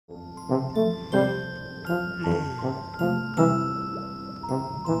No!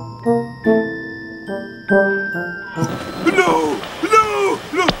 No!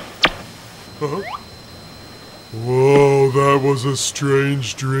 No! Huh? Whoa, that was a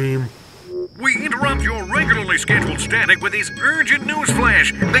strange dream. We interrupt your regularly scheduled static with this urgent news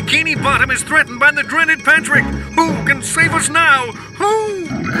flash. Bikini Bottom is threatened by the dreaded Patrick. Who can save us now? Who?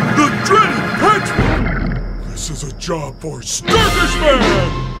 The dreaded Patrick! This is a job for Starfish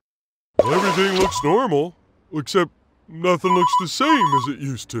Man! Everything looks normal, except nothing looks the same as it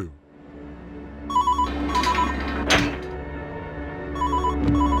used to.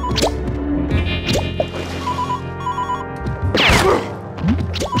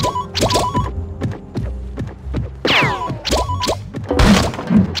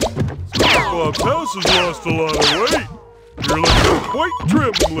 SpongeBob's house has lost a lot of weight. You're looking quite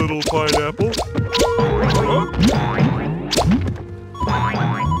trim, little pineapple. Huh?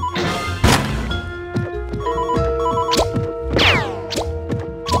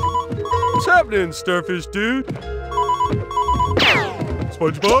 What's happening, Starfish dude?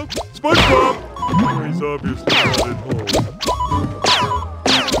 SpongeBob? SpongeBob! Oh, he's obviously not at home.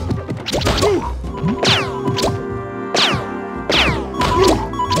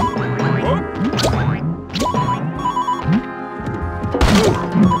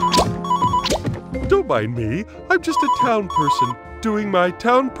 Don't mind me. I'm just a town person doing my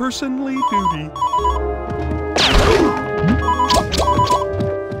town personly duty.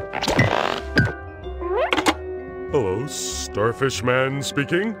 Hello, Starfish Man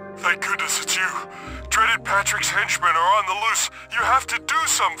speaking. Thank goodness it's you. Dreaded Patrick's henchmen are on the loose. You have to do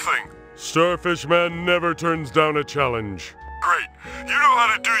something. Starfish Man never turns down a challenge. Great. You know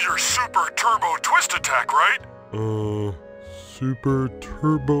how to do your super turbo twist attack, right? Super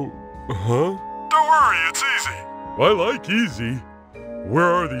turbo... Huh? Don't worry, it's easy. I like easy.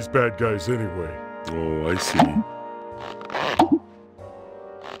 Where are these bad guys anyway? Oh, I see.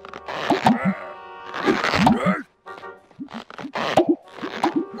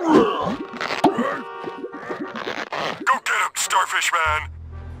 Go get him, Starfish Man.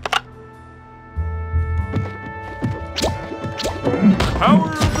 Power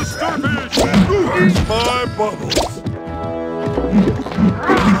of the Starfish! Eat my bubbles!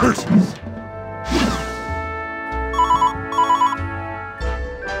 Curses!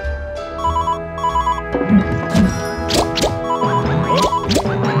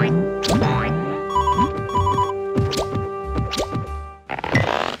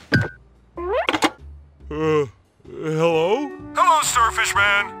 Hello? Hello, Starfish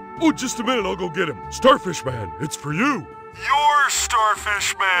Man. Oh, just a minute, I'll go get him. Starfish Man, it's for you. You're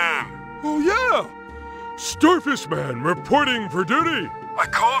Starfish Man. Oh, yeah. Starfish Man reporting for duty. I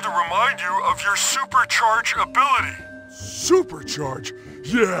called to remind you of your supercharge ability. Supercharge?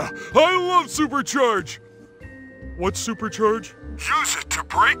 Yeah, I love supercharge. What's supercharge? Use it to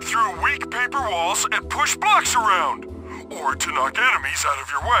break through weak paper walls and push blocks around, or to knock enemies out of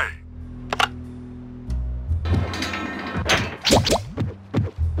your way.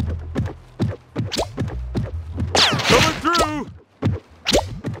 Coming through!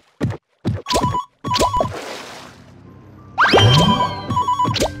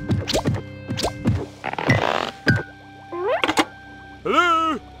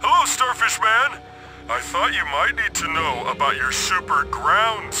 Hello? Hello, Starfish Man. I thought you might need to know about your super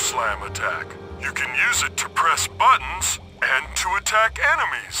ground slam attack. You can use it to press buttons and to attack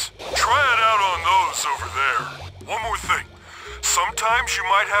enemies. Try it out on those over there. One more thing. Sometimes you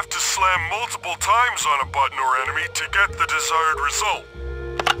might have to slam multiple times on a button or enemy to get the desired result.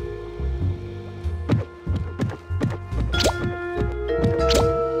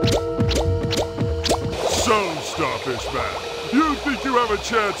 So, Starfish Man, you think you have a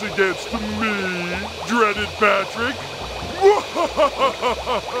chance against me, dreaded Patrick?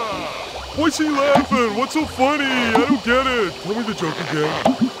 Why's he laughing? What's so funny? I don't get it. Tell me the joke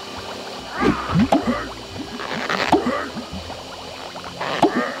again.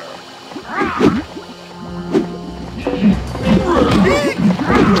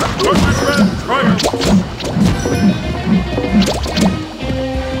 Starfish Man triumphs!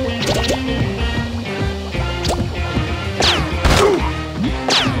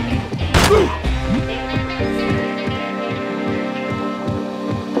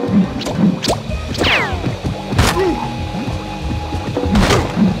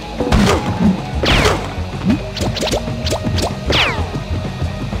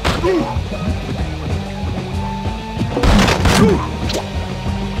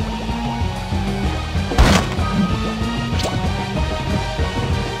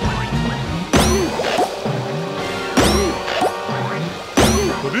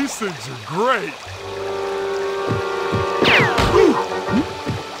 These things are great.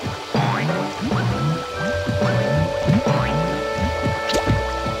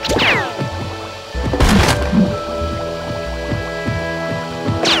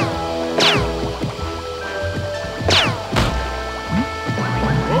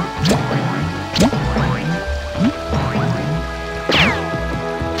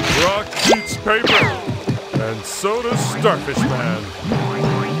 Rock beats paper, and so does Starfish Man.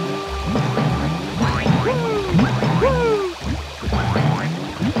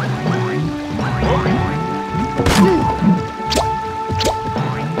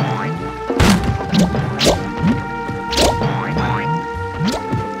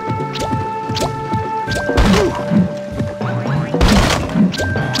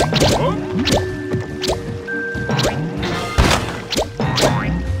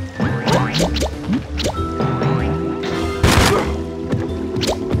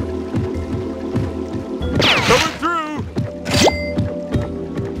 Coming through!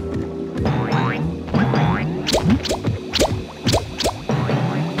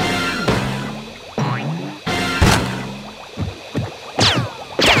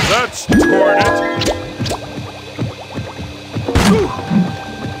 That's torn it!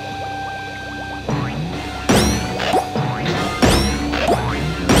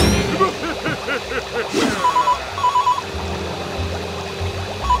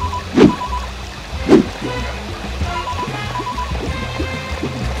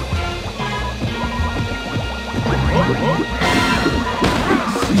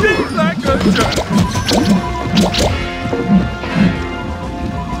 Speed like a jet!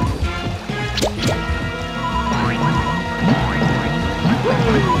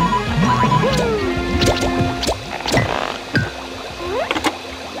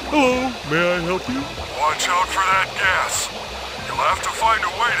 Hello, may I help you? Watch out for that gas. You'll have to find a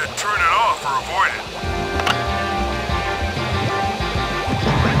way to turn it off or avoid it.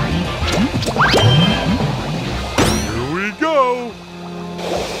 Here we go!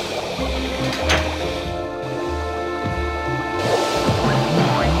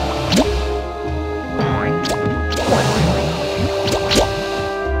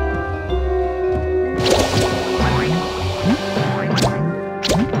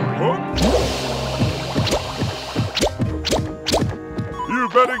 You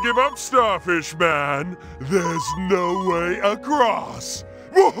better give up, Starfish Man. There's no way across.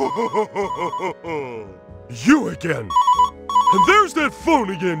 You again. And there's that phone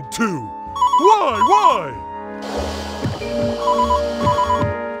again, too. Why?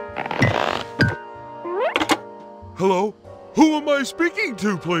 Hello? Who am I speaking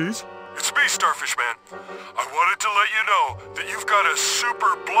to, please? It's me, Starfish Man. I wanted to let you know that you've got a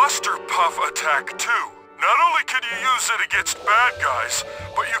super bluster puff attack, too. Not only can you use it against bad guys,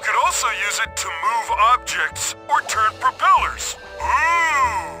 but you can also use it to move objects or turn propellers.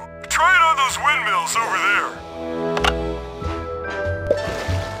 Ooh! Try it on those windmills over there.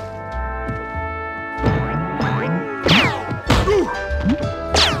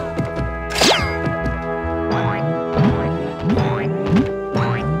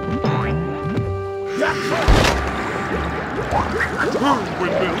 Turn,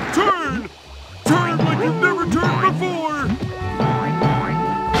 windmill, turn! Turn like you've never turned before!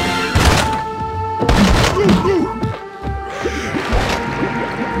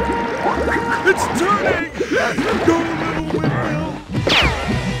 It's turning! Go, little windmill!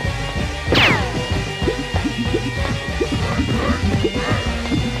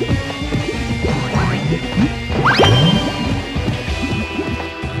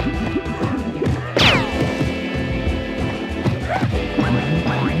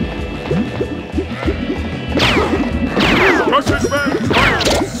 Russian man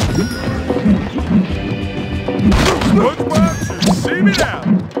triumphs! SpongeBob should see me now!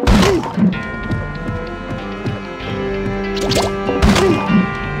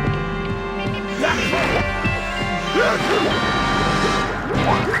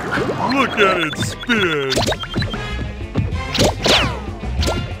 Look at it spin!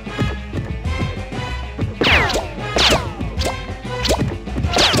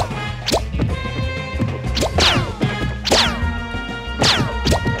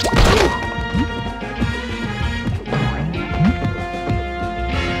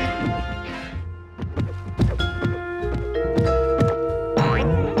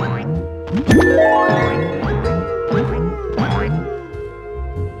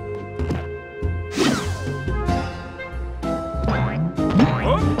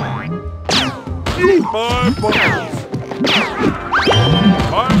 Eat my balls!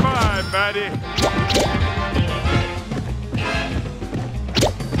 Bye-bye, Maddie!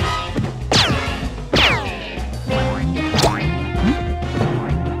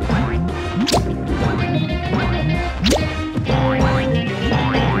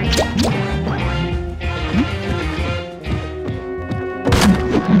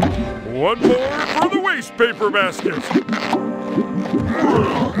 One more for the waste paper basket.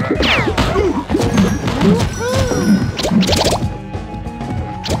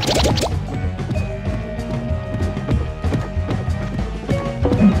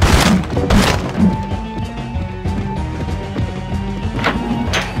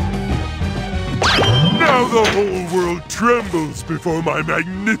 Now the whole world trembles before my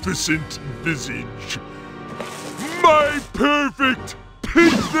magnificent visage. My perfect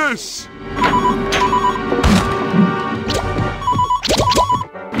pinkness!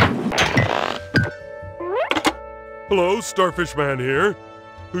 Hello, Starfish Man here.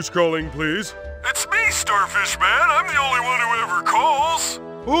 Who's calling, please? It's me, Starfish Man. I'm the only one who ever calls.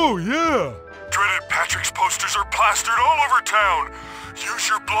 Oh, yeah. Dreaded Patrick's posters are plastered all over town. Use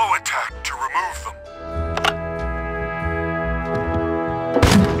your blow attack to remove them.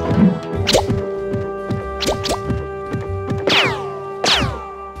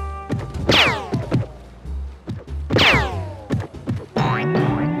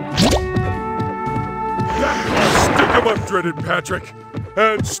 Stick him up, Dreaded Patrick.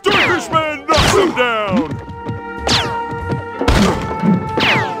 And Starfish Man knocks him down.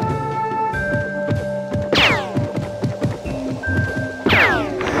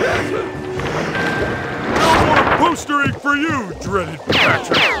 Postering for you, Dreaded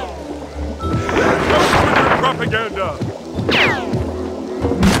Patrick! Out with your propaganda!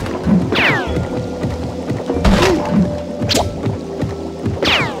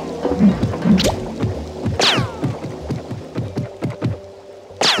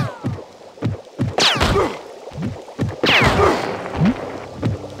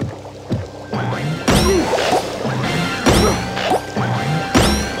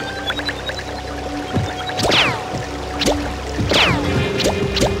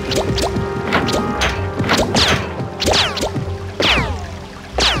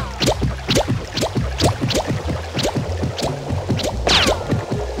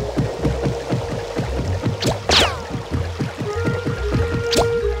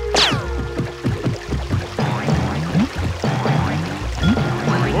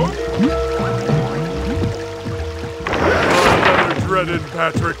 Dreaded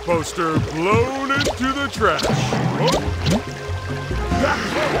Patrick poster blown into the trash.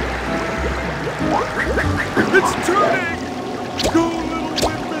 It's turning! Go, little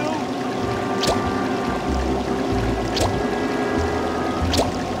windmill!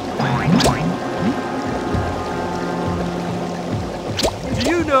 Do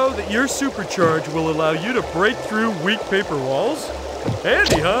you know that your supercharge will allow you to break through weak paper walls?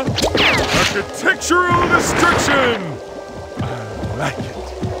 Handy, huh? Architectural destruction! Like it.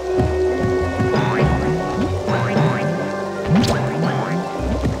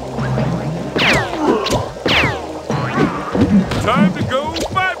 Time to go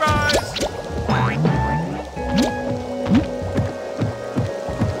bye-byes!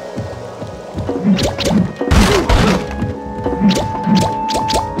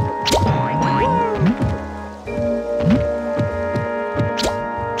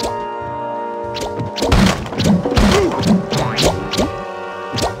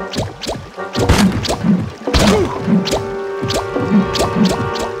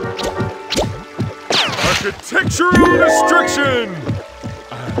 Architectural destruction!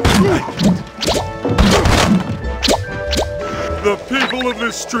 The people of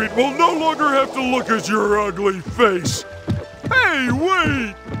this street will no longer have to look at your ugly face. Hey,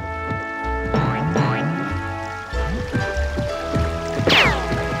 wait!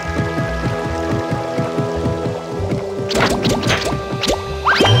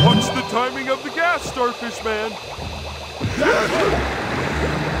 Watch the timing of the gas, Starfish Man.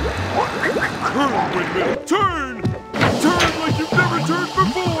 Turn, windmill, turn! Turn like you've never turned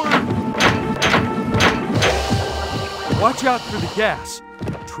before! Watch out for the gas.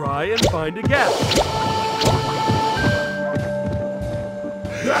 Try and find a gap.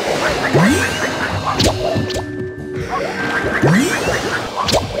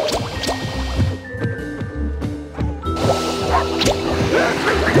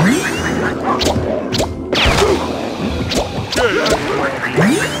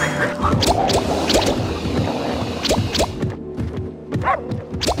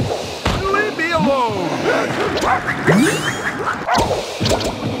 Leave me alone!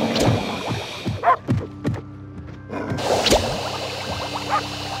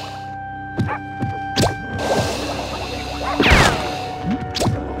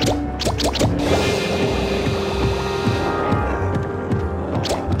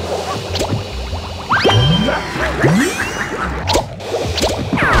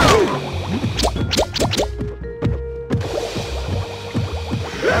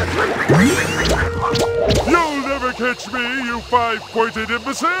 You'll never catch me, you five-pointed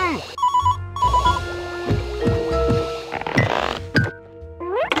imbecile!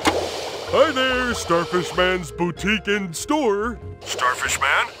 Hi there, Starfish Man's boutique and store. Starfish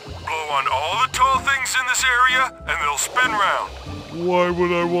Man, blow on all the tall things in this area and they'll spin round. Why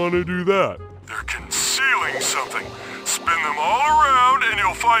would I want to do that? They're concealing something. Spin them all around and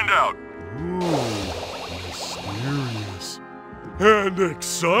you'll find out. Ooh, mysterious. And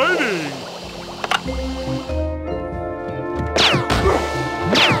exciting!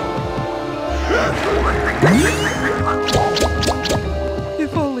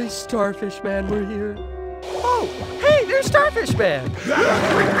 If only Starfish Man were here. Oh, hey, there's Starfish Man!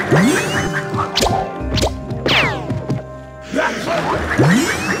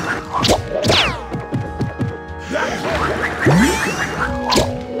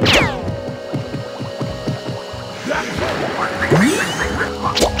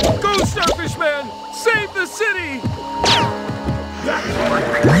 Go, Starfish Man! Save the city!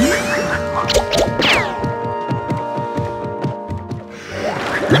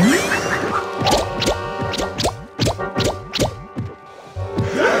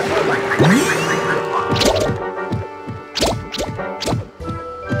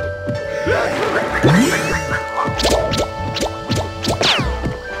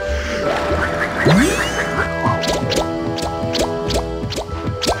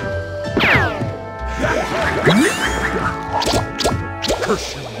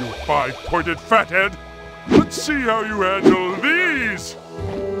 Curse you, you five-pointed fathead! Let's see how you handle these!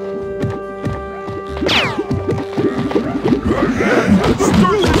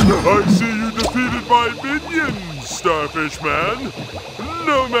 I see you defeated by minions, Starfish Man.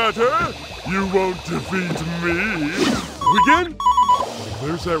 No matter, you won't defeat me. Again?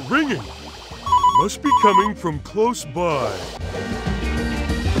 There's that ringing. Must be coming from close by.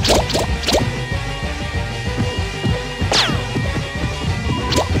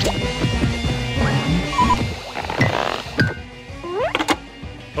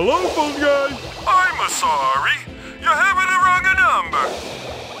 Hello, phone guy. I'm sorry. You're having the wrong number.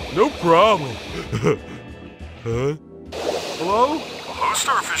 No problem. Huh? Hello? Hello,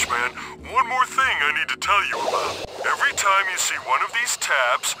 Starfish Man. One more thing I need to tell you about. Every time you see one of these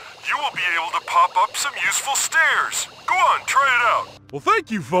tabs, you will be able to pop up some useful stairs. Go on, try it out. Well, thank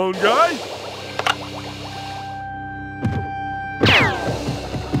you, phone guy.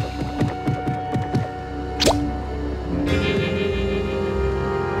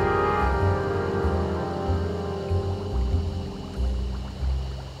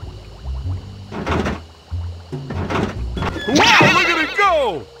 Wow, look at it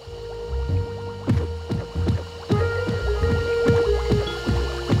go!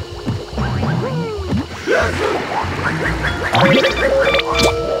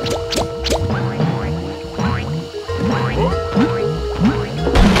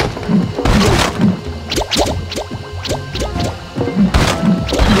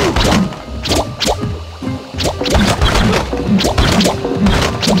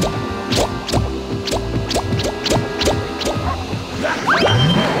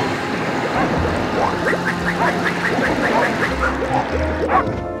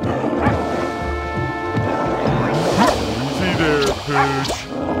 Easy there, Pooch.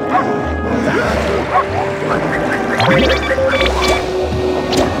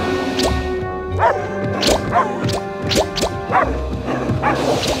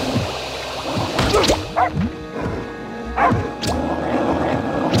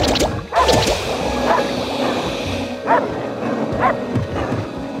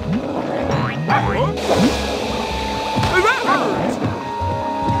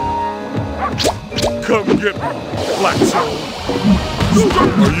 Come get me, Flatso.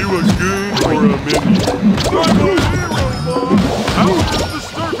 Are you a goon or a minion? I'm a hero, Mom. Out of the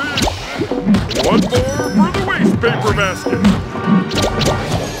starfish. One more for the waste paper basket.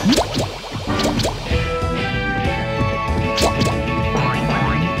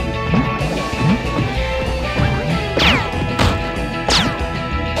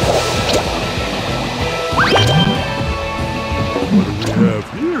 What do we have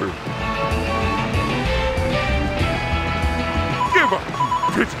here? Give up,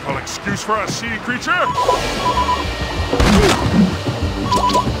 you pitiful excuse for a sea creature!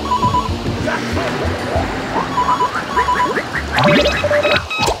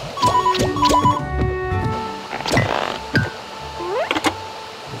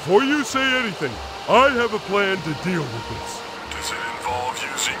 Before you say anything, I have a plan to deal with this. Does it involve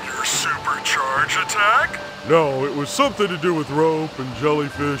using your supercharge attack? No, it was something to do with rope and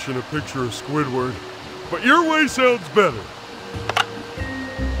jellyfish and a picture of Squidward. But your way sounds better.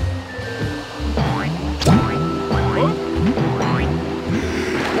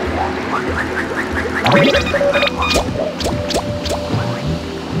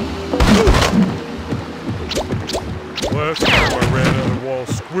 Last time I ran out of wall,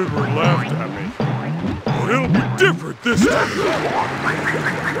 Squidward laughed at me. But it'll be different this time.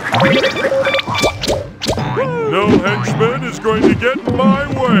 No henchman is going to get in my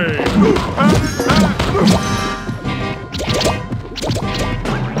way.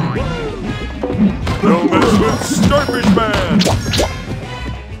 No mess with Starfish Man.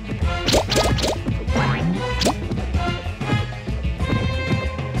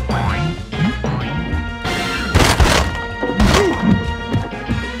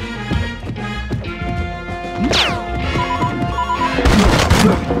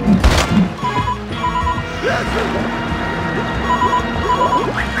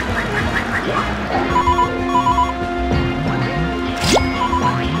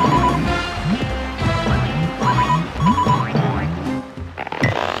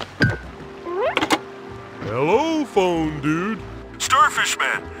 Hello, phone dude. Starfish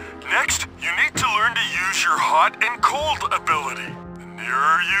Man, next you need to learn to use your hot and cold ability. The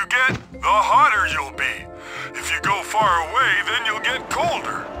nearer you get, the hotter you'll be. If you go far away, then you'll get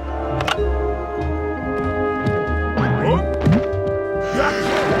colder.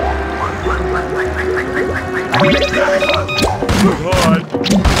 Hot.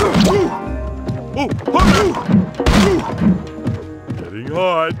 Oh, hot. Getting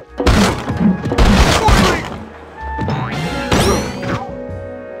hot.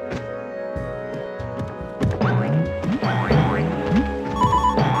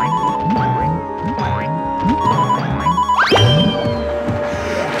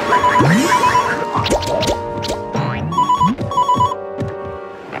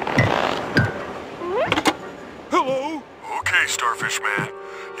 Hello. Okay, Starfish Man,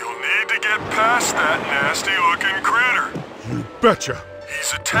 you'll need to get past that nasty-looking critter. You betcha.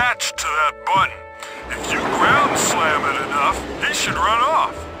 He's attached to that button. If you ground slam it enough, he should run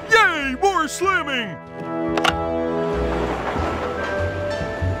off. Yay, more slamming.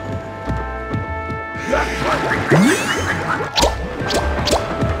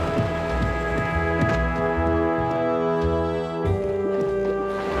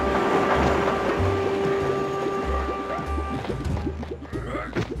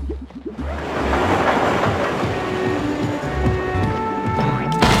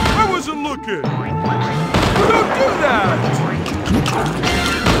 I wasn't looking. Don't do that.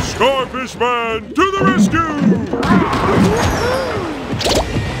 Starfish Man to the rescue!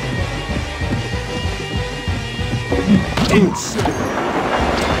 Insane.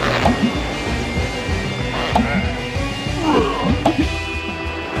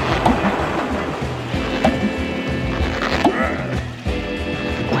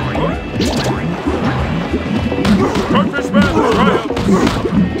 Starfish Man triumphs.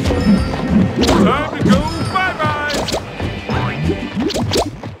 Time to go bye-bye.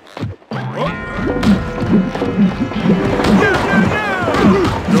 Yeah.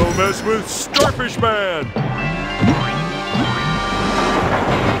 Don't mess with Starfish Man.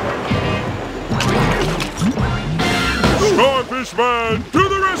 Starfish Man to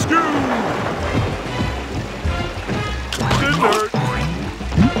the rescue. Didn't hurt.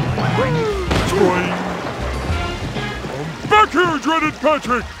 Toing. I'm back here, dreaded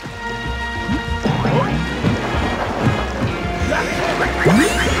Patrick.